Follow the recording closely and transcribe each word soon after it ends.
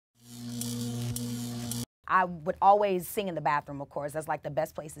I would always sing in the bathroom, of course. That's like the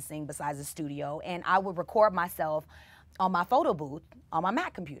best place to sing besides the studio. And I would record myself on my photo booth on my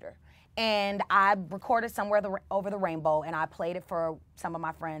Mac computer. And I recorded Somewhere Over the Rainbow, and I played it for some of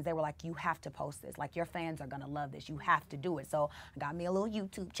my friends. They were like, you have to post this. Like, your fans are going to love this. You have to do it. So I got me a little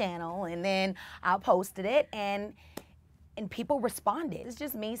YouTube channel, and then I posted it, and people responded. It's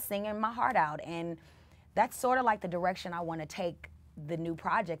just me singing my heart out. And that's sort of like the direction I want to take the new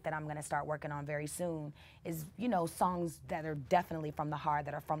project that I'm going to start working on very soon is, you know, songs that are definitely from the heart,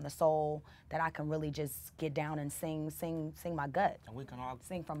 that are from the soul, that I can really just get down and sing my gut. And we can all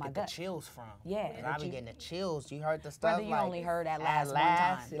sing from my get gut. the chills from. Yeah. I be getting the chills. You heard the stuff. Brother, you like, only heard that last one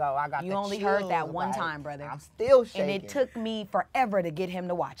time. You know, I got you the only chills, heard that one like, time, brother. I'm still shaking. And it took me forever to get him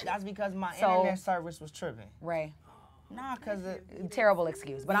to watch it. That's because my internet service was tripping. Ray. Nah, because terrible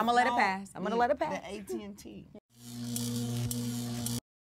excuse, but I'm gonna let it pass. I'm gonna let it pass. The AT&T.